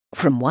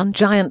From one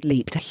giant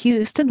leap to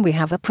Houston we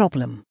have a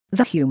problem.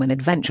 The human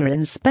adventure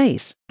in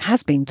space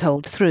has been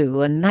told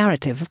through a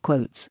narrative of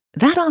quotes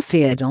that are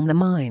seared on the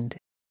mind.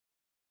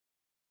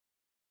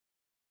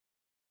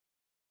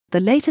 The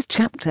latest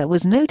chapter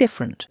was no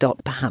different.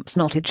 Perhaps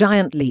not a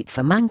giant leap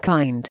for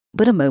mankind,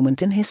 but a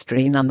moment in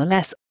history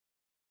nonetheless.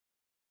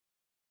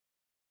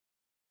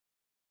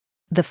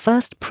 The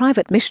first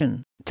private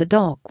mission to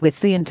dock with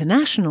the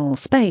International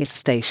Space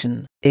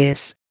Station,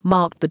 ISS,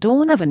 marked the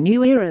dawn of a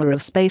new era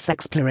of space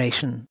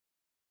exploration.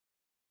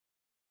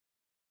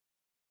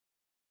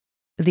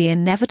 The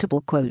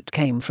inevitable quote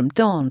came from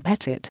Don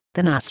Pettit,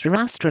 the NASA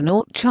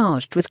astronaut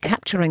charged with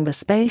capturing the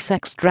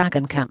SpaceX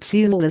Dragon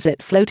capsule as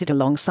it floated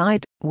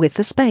alongside with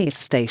the space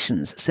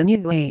station's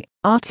sinewy,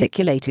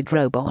 articulated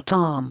robot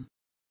arm.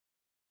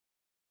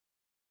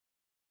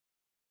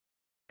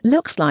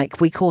 "Looks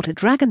like we caught a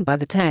dragon by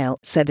the tail,"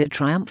 said a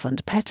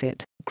triumphant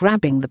Pettit,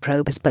 grabbing the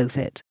probe as both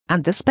it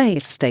and the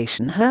space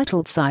station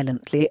hurtled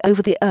silently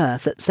over the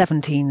Earth at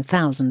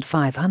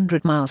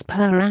 17,500 miles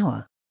per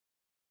hour.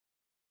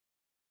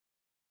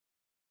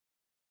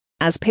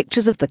 As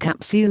pictures of the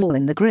capsule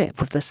in the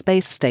grip of the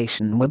space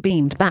station were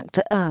beamed back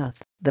to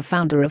Earth, the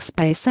founder of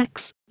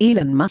SpaceX,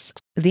 Elon Musk,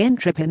 the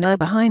entrepreneur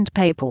behind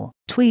PayPal,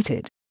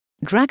 tweeted,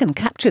 "Dragon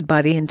captured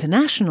by the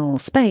International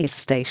Space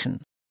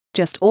Station.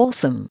 Just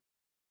awesome."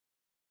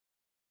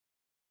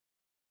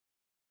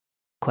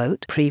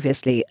 Quote,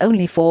 previously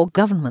only 4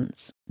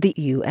 governments, the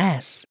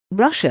US,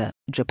 Russia,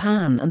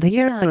 Japan and the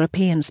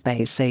European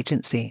Space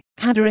Agency,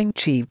 had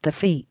achieved the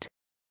feat.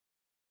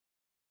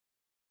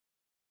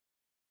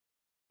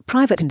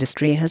 Private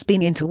industry has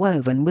been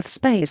interwoven with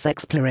space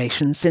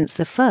exploration since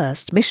the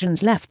first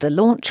missions left the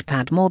launch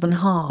pad more than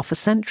half a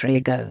century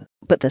ago,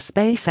 but the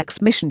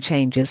SpaceX mission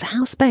changes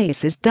how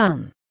space is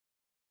done.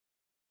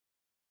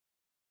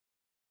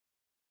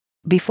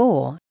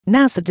 Before,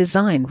 NASA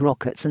designed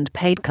rockets and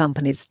paid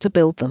companies to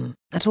build them,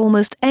 at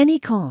almost any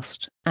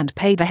cost, and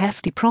paid a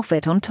hefty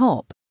profit on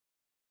top.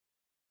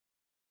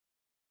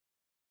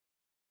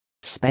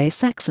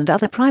 SpaceX and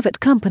other private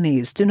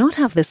companies do not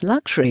have this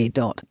luxury.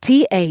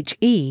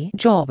 The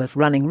job of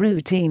running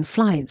routine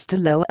flights to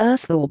low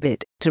Earth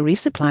orbit, to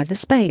resupply the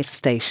space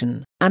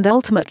station, and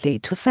ultimately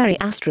to ferry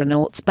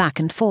astronauts back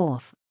and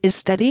forth, is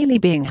steadily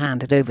being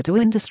handed over to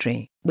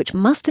industry, which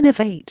must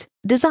innovate,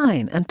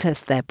 design and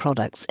test their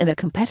products in a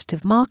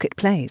competitive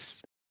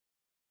marketplace.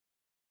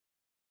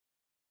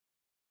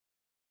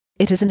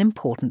 It is an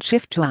important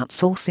shift to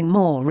outsourcing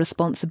more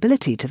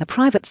responsibility to the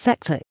private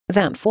sector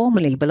that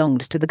formerly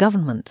belonged to the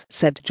government,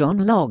 said John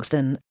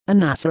Logsdon, a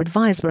NASA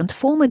advisor and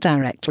former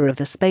director of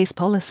the Space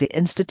Policy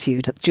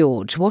Institute at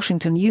George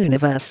Washington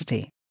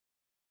University.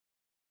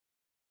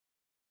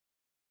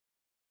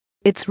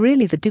 "It's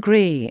really the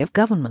degree of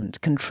government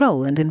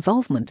control and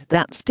involvement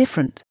that's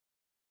different.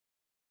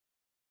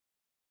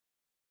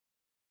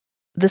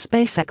 The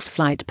SpaceX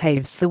flight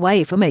paves the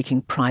way for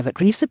making private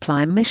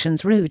resupply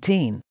missions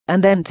routine,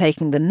 and then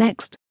taking the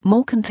next,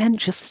 more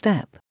contentious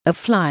step of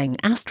flying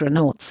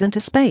astronauts into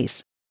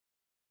space.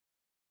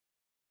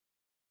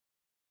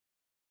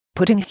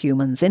 Putting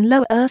humans in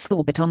low Earth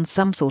orbit on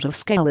some sort of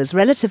scale is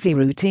relatively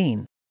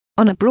routine.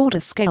 On a broader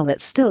scale,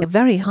 it's still a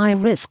very high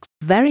risk,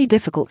 very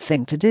difficult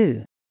thing to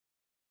do.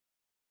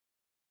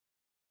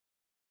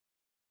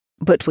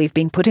 But we've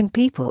been putting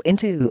people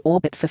into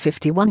orbit for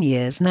 51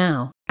 years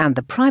now, and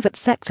the private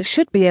sector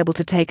should be able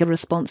to take a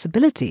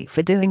responsibility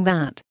for doing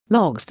that,"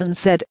 Logsdon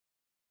said.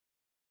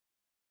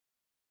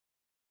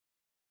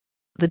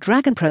 The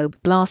Dragon probe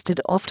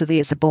blasted off to the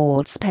ISS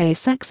aboard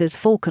SpaceX's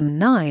Falcon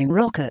 9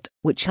 rocket,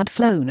 which had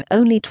flown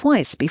only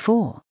twice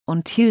before,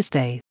 on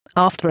Tuesday,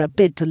 after a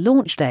bid to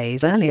launch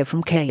days earlier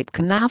from Cape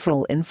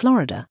Canaveral in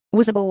Florida,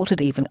 was aborted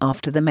even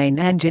after the main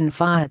engine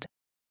fired.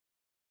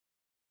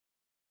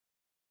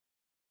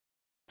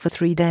 For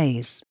 3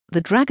 days,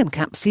 the Dragon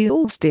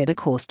capsule steered a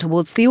course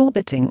towards the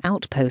orbiting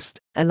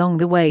outpost, along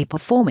the way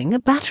performing a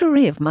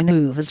battery of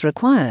maneuvers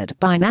required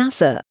by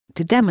NASA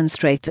to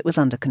demonstrate it was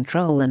under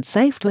control and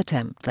safe to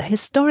attempt the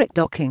historic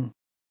docking.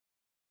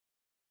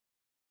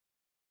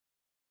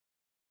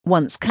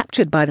 Once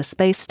captured by the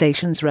space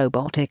station's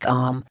robotic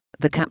arm,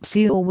 the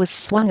capsule was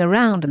swung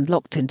around and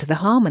locked into the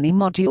Harmony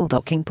module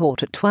docking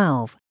port at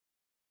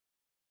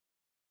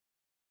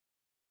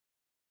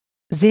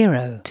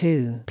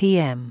 12:02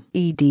 p.m.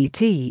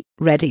 EDT,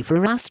 ready for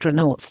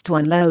astronauts to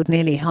unload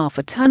nearly half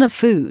a ton of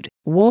food,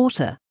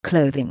 water,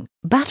 clothing,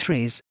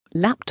 batteries,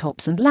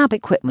 laptops and lab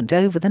equipment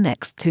over the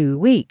next 2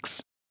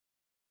 weeks.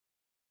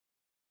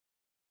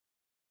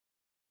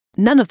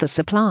 None of the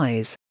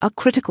supplies are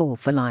critical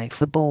for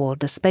life aboard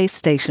the space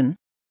station.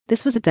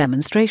 This was a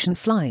demonstration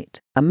flight,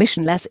 a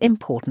mission less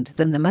important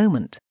than the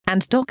moment,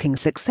 and docking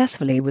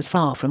successfully was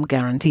far from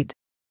guaranteed.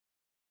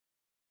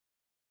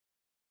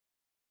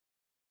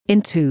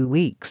 In 2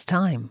 weeks'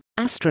 time,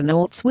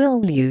 astronauts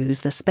will use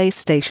the space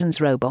station's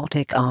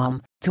robotic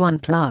arm to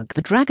unplug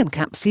the Dragon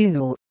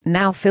capsule,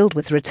 now filled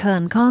with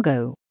return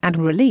cargo, and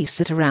release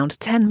it around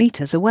 10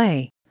 meters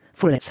away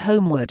for its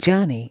homeward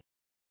journey.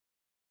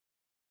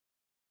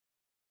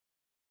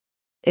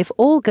 If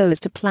all goes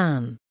to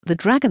plan, the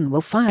Dragon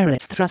will fire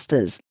its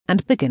thrusters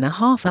and begin a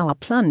half-hour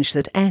plunge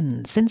that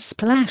ends in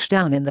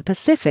splashdown in the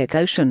Pacific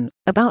Ocean,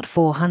 about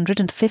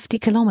 450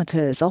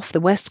 kilometers off the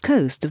west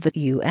coast of the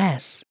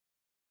US.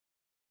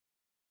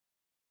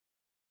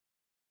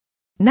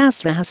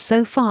 NASA has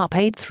so far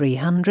paid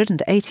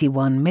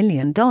 $381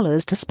 million to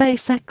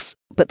SpaceX,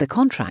 but the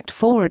contract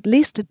for at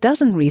least a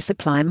dozen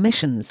resupply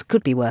missions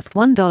could be worth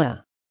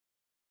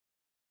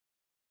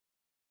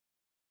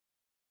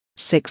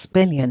 $1.6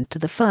 billion to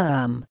the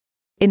firm.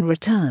 In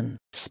return,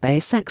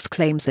 SpaceX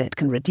claims it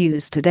can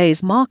reduce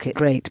today's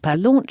market rate per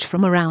launch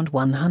from around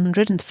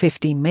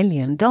 $150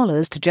 million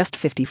to just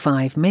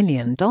 $55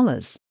 million.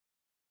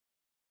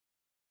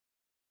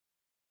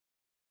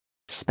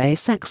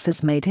 SpaceX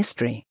has made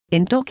history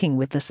in docking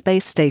with the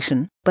space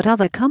station, but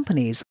other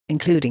companies,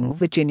 including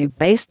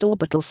Virginia-based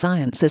Orbital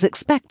Sciences,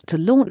 expect to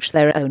launch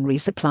their own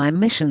resupply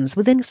missions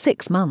within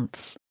 6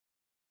 months.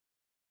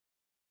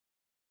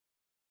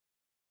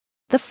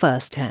 The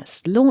first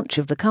test launch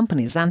of the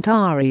company's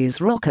Antares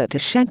rocket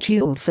is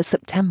scheduled for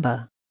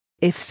September.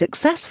 If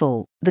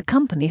successful, the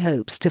company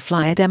hopes to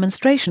fly a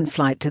demonstration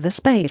flight to the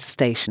space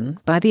station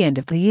by the end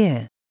of the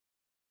year.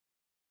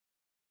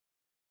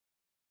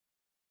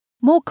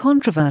 More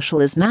controversial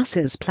is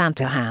NASA's plan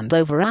to hand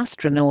over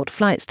astronaut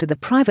flights to the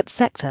private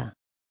sector.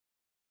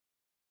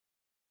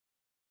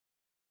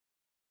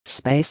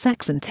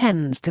 SpaceX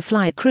intends to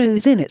fly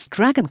crews in its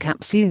Dragon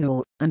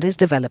capsule and is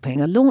developing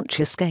a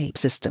launch escape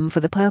system for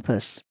the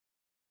purpose.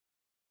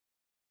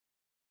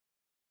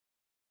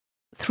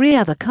 3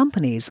 other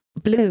companies,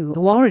 Blue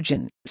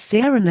Origin,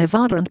 Sierra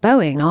Nevada and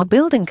Boeing, are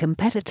building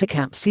competitor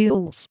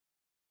capsules.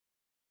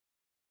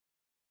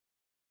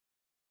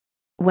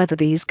 Whether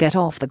these get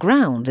off the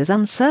ground is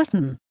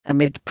uncertain,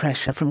 amid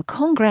pressure from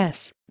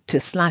Congress to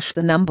slash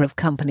the number of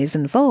companies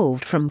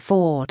involved from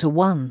 4 to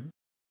 1.